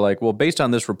on and they're like, well, based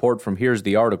on this report from here's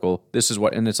the article, this is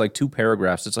what, and it's like 2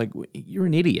 paragraphs. It's like, you're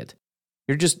an idiot.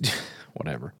 You're just,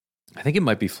 whatever. I think it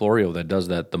might be Florio that does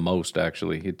that the most,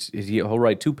 actually. He'll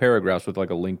write 2 paragraphs with like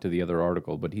a link to the other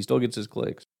article, but he still gets his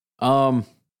clicks. And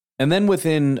then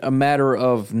within a matter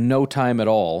of no time at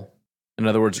all, in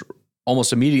other words,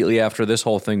 almost immediately after this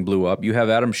whole thing blew up, you have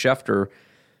Adam Schefter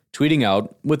tweeting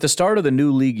out, with the start of the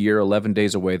new league year 11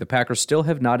 days away, the Packers still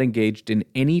have not engaged in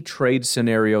any trade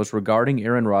scenarios regarding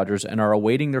Aaron Rodgers and are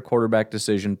awaiting their quarterback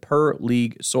decision per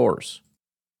league source.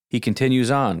 He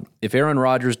continues on. If Aaron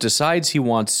Rodgers decides he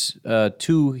wants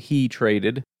he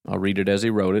traded, I'll read it as he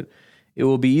wrote it, it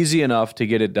will be easy enough to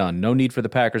get it done. No need for the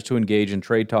Packers to engage in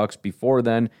trade talks before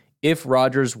then. If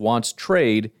Rodgers wants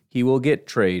trade, he will get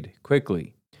trade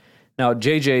quickly. Now,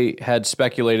 JJ had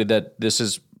speculated that this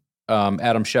is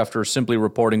Adam Schefter simply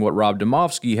reporting what Rob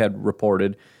Demovsky had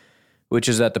reported, which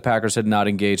is that the Packers had not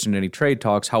engaged in any trade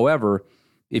talks. However,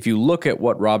 if you look at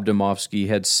what Rob Demovsky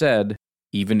had said,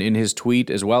 even in his tweet,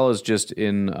 as well as just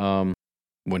in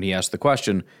when he asked the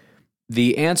question,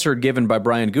 the answer given by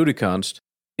Brian Gutekunst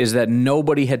is that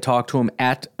nobody had talked to him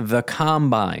at the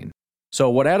Combine. So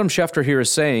what Adam Schefter here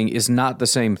is saying is not the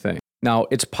same thing. Now,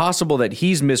 it's possible that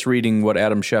he's misreading what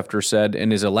Adam Schefter said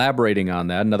and is elaborating on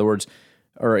that. In other words,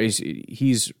 or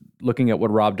he's looking at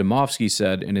what Rob Demovsky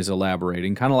said and is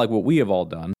elaborating, kind of like what we have all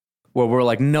done. where we're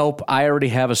like, nope, I already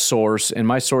have a source, and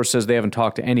my source says they haven't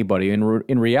talked to anybody. And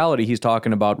in reality, he's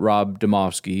talking about Rob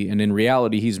Demovsky, and in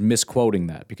reality, he's misquoting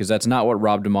that because that's not what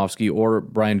Rob Demovsky or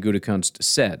Brian Gutekunst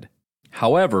said.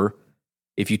 However,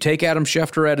 if you take Adam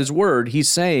Schefter at his word, he's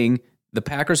saying the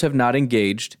Packers have not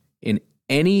engaged in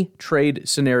any trade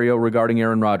scenario regarding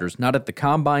Aaron Rodgers, not at the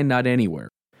Combine, not anywhere.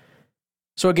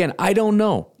 So again, I don't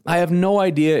know. I have no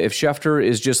idea if Schefter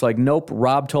is just like, nope,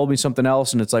 Rob told me something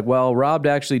else. And it's like, well, Rob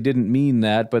actually didn't mean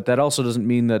that, but that also doesn't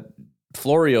mean that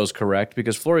Florio's correct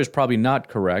because Florio's probably not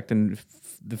correct. And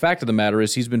the fact of the matter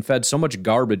is he's been fed so much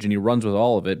garbage and he runs with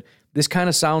all of it. This kind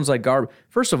of sounds like garbage.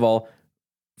 First of all,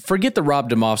 forget the Rob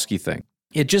Demovsky thing.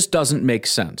 It just doesn't make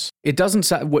sense. It doesn't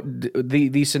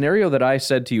the scenario that I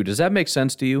said to you, does that make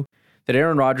sense to you? That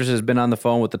Aaron Rodgers has been on the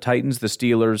phone with the Titans, the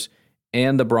Steelers,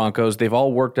 and the Broncos. They've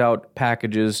all worked out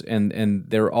packages and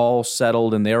they're all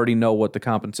settled and they already know what the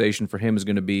compensation for him is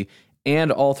going to be.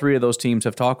 And all three of those teams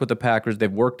have talked with the Packers.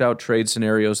 They've worked out trade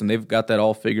scenarios and they've got that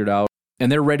all figured out. And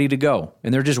they're ready to go.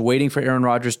 And they're just waiting for Aaron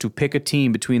Rodgers to pick a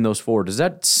team between those four. Does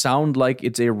that sound like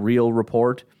it's a real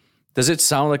report? Does it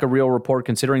sound like a real report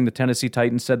considering the Tennessee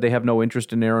Titans said they have no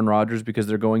interest in Aaron Rodgers because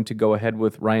they're going to go ahead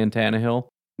with Ryan Tannehill?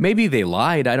 Maybe they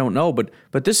lied, I don't know, but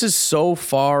this is so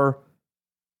far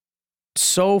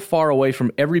away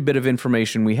from every bit of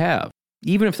information we have.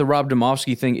 Even if the Rob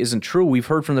Demovsky thing isn't true, we've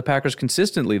heard from the Packers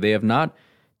consistently. They have not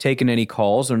taken any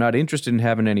calls. They're not interested in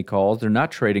having any calls. They're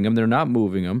not trading them. They're not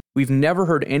moving them. We've never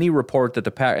heard any report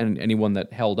that and anyone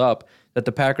that held up that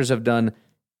the Packers have done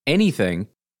anything,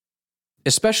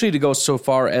 especially to go so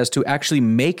far as to actually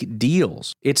make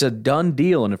deals. It's a done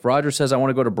deal. And if Rodgers says, I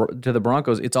want to go to the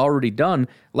Broncos, it's already done,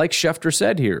 like Schefter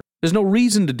said here. There's no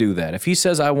reason to do that. If he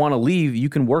says, I want to leave, you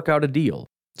can work out a deal.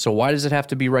 So why does it have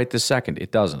to be right this second?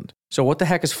 It doesn't. So what the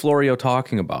heck is Florio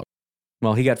talking about?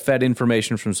 Well, he got fed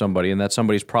information from somebody, and that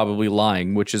somebody's probably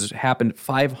lying, which has happened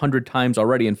 500 times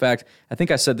already. In fact, I think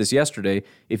I said this yesterday.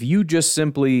 If you just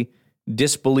simply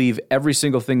disbelieve every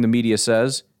single thing the media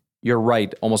says, you're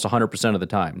right almost 100% of the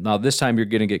time. Now, this time you're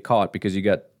going to get caught because you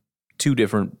got two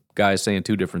different guys saying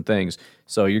two different things.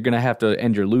 So you're going to have to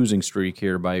end your losing streak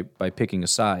here by picking a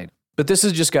side. But this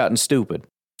has just gotten stupid.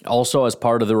 Also, as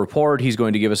part of the report, he's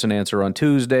going to give us an answer on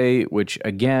Tuesday, which,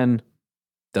 again,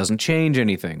 doesn't change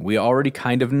anything. We already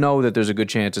kind of know that there's a good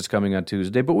chance it's coming on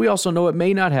Tuesday, but we also know it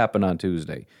may not happen on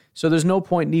Tuesday. So there's no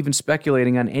point in even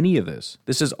speculating on any of this.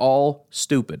 This is all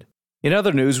stupid. In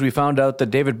other news, we found out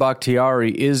that David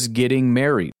Bakhtiari is getting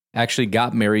married. Actually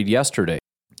got married yesterday.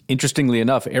 Interestingly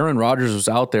enough, Aaron Rodgers was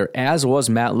out there, as was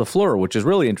Matt LaFleur, which is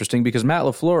really interesting because Matt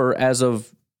LaFleur, as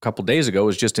of a couple days ago,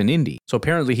 was just in Indy. So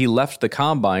apparently he left the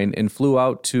Combine and flew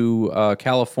out to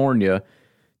California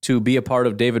to be a part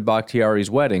of David Bakhtiari's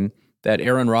wedding that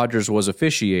Aaron Rodgers was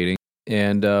officiating.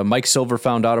 And Mike Silver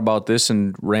found out about this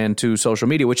and ran to social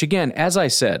media, which again, as I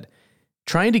said,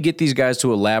 trying to get these guys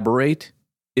to elaborate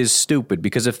is stupid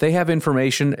because if they have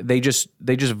information, they just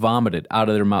vomit it out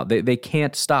of their mouth. They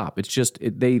can't stop. It's just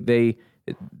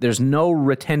there's no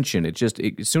retention. It's just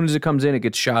as soon as it comes in, it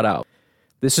gets shot out.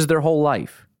 This is their whole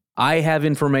life. I have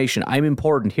information. I'm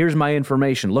important. Here's my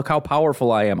information. Look how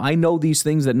powerful I am. I know these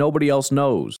things that nobody else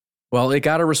knows. Well, it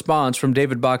got a response from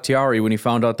David Bakhtiari when he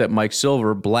found out that Mike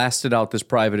Silver blasted out this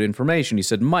private information. He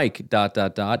said, Mike, ...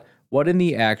 what in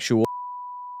the actual...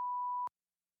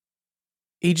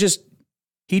 He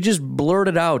just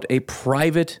blurted out a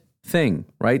private thing,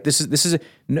 right? This is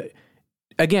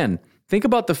again, think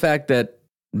about the fact that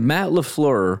Matt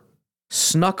LaFleur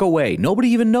snuck away. Nobody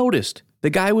even noticed. The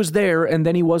guy was there, and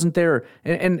then he wasn't there.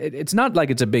 And it's not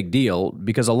like it's a big deal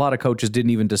because a lot of coaches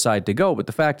didn't even decide to go. But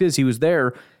the fact is he was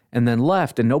there and then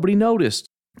left, and nobody noticed.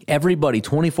 Everybody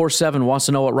 24/7 wants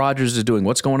to know what Rodgers is doing,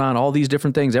 what's going on, all these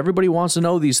different things. Everybody wants to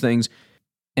know these things.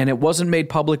 And it wasn't made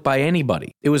public by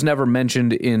anybody. It was never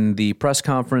mentioned in the press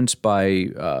conference by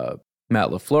Matt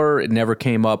LaFleur. It never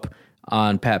came up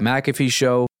on Pat McAfee's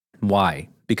show. Why?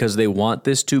 Because they want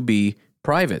this to be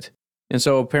private. And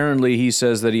so apparently he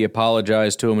says that he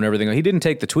apologized to him and everything. He didn't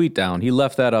take the tweet down. He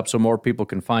left that up so more people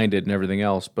can find it and everything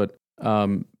else. But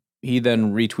he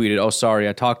then retweeted, oh, sorry,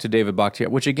 I talked to David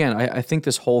Bakhtiari, which again, I think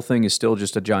this whole thing is still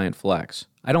just a giant flex.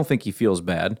 I don't think he feels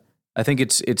bad. I think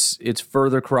it's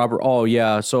further corroborate. Oh,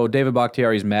 yeah, so David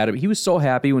Bakhtiari's mad at me. He was so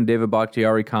happy when David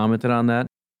Bakhtiari commented on that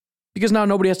because now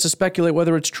nobody has to speculate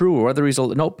whether it's true or whether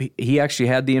nope, he actually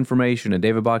had the information and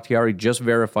David Bakhtiari just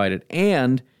verified it.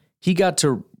 And he got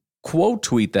to quote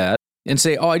tweet that and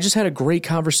say, oh, I just had a great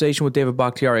conversation with David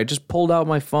Bakhtiari. I just pulled out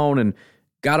my phone and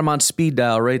got him on speed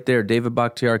dial right there. David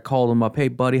Bakhtiari called him up. Hey,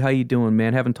 buddy, how you doing,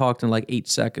 man? Haven't talked in like 8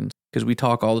 seconds because we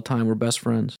talk all the time. We're best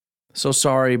friends. So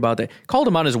sorry about that. Called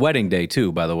him on his wedding day,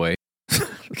 too, by the way.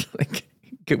 Like,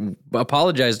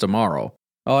 apologize tomorrow.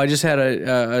 Oh, I just had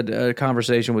a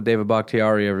conversation with David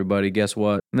Bakhtiari, everybody. Guess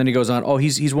what? And then he goes on, oh,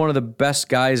 he's one of the best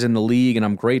guys in the league, and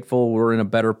I'm grateful we're in a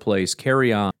better place.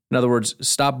 Carry on. In other words,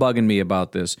 stop bugging me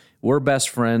about this. We're best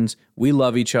friends. We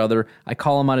love each other. I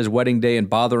call him on his wedding day and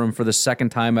bother him for the second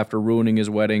time after ruining his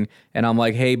wedding. And I'm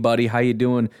like, hey, buddy, how you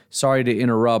doing? Sorry to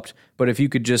interrupt, but if you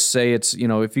could just say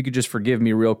if you could just forgive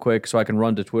me real quick so I can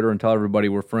run to Twitter and tell everybody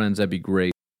we're friends, that'd be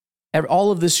great.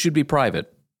 All of this should be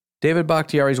private. David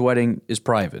Bakhtiari's wedding is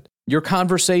private. Your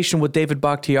conversation with David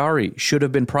Bakhtiari should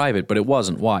have been private, but it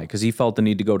wasn't. Why? Because he felt the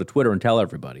need to go to Twitter and tell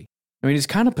everybody. I mean, it's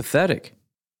kind of pathetic,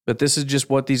 but this is just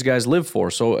what these guys live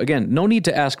for. So again, no need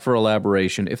to ask for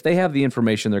elaboration. If they have the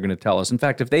information, they're going to tell us. In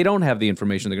fact, if they don't have the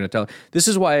information, they're going to tell us. This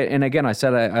is why, and again, I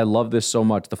said I love this so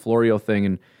much, the Florio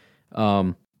thing,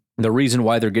 and the reason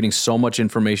why they're getting so much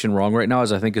information wrong right now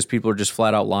is I think because people are just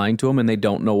flat out lying to them and they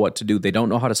don't know what to do. They don't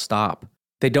know how to stop.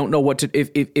 They don't know what to,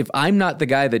 if I'm not the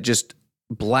guy that just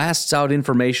blasts out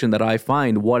information that I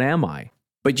find, what am I?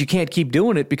 But you can't keep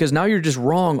doing it because now you're just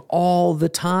wrong all the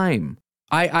time.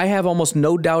 I have almost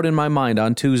no doubt in my mind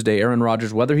on Tuesday, Aaron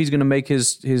Rodgers, whether he's going to make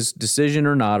his decision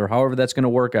or not, or however that's going to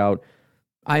work out,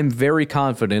 I'm very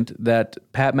confident that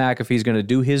Pat McAfee's going to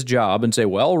do his job and say,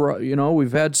 well,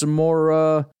 we've had some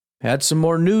more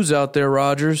news out there,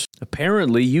 Rodgers.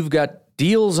 Apparently, you've got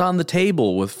deals on the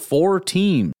table with 4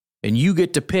 teams. And you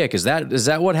get to pick. Is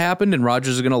that what happened? And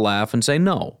Rodgers is going to laugh and say,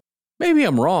 no. Maybe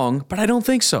I'm wrong, but I don't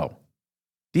think so.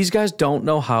 These guys don't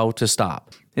know how to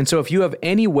stop. And so if you have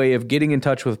any way of getting in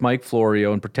touch with Mike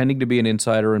Florio and pretending to be an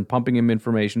insider and pumping him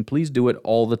information, please do it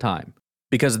all the time.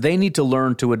 Because they need to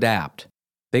learn to adapt.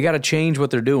 They got to change what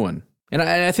they're doing. And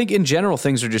I think in general,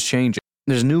 things are just changing.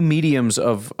 There's new mediums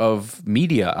of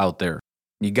media out there.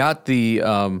 You got you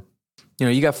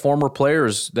got former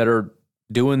players that are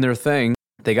doing their thing.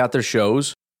 They got their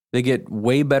shows. They get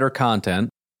way better content.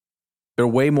 They're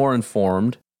way more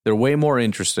informed. They're way more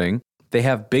interesting. They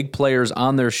have big players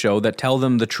on their show that tell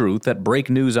them the truth, that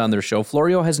break news on their show.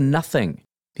 Florio has nothing.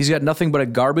 He's got nothing but a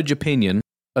garbage opinion,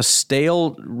 a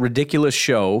stale, ridiculous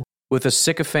show with a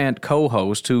sycophant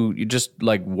co-host who just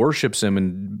like worships him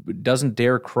and doesn't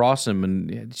dare cross him.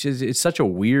 And it's such a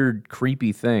weird,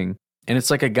 creepy thing. And it's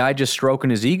like a guy just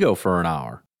stroking his ego for an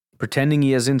hour, pretending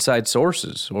he has inside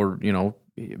sources or,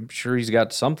 I'm sure he's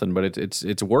got something, but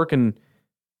it's working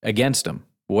against him.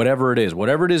 Whatever it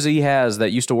is he has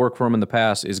that used to work for him in the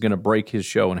past is going to break his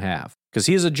show in half. Because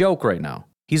he is a joke right now.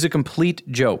 He's a complete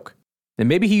joke. And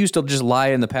maybe he used to just lie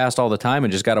in the past all the time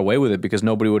and just got away with it because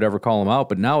nobody would ever call him out.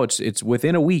 But now it's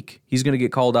within a week, he's going to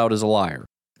get called out as a liar.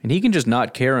 And he can just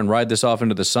not care and ride this off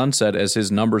into the sunset as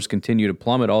his numbers continue to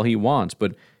plummet all he wants.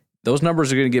 But those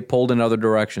numbers are going to get pulled in other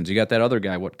directions. You got that other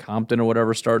guy, Compton or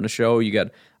whatever, starting a show. You got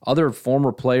other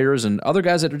former players and other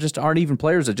guys that just aren't even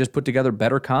players that just put together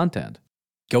better content.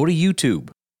 Go to YouTube.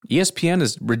 ESPN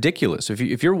is ridiculous.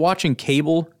 If you're watching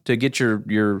cable to get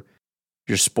your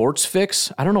sports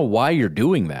fix, I don't know why you're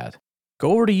doing that.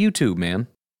 Go over to YouTube, man.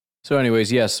 So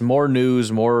anyways, yes, more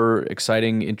news, more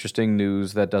exciting, interesting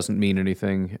news that doesn't mean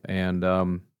anything. And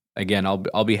again,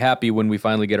 I'll be happy when we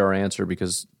finally get our answer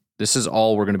because this is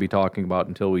all we're going to be talking about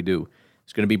until we do.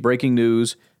 It's going to be breaking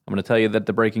news. I'm going to tell you that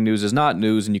the breaking news is not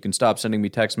news, and you can stop sending me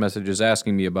text messages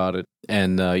asking me about it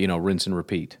and, rinse and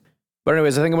repeat. But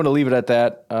anyways, I think I'm going to leave it at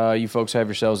that. You folks have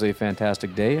yourselves a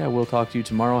fantastic day. I will talk to you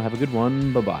tomorrow. Have a good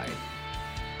one. Bye-bye.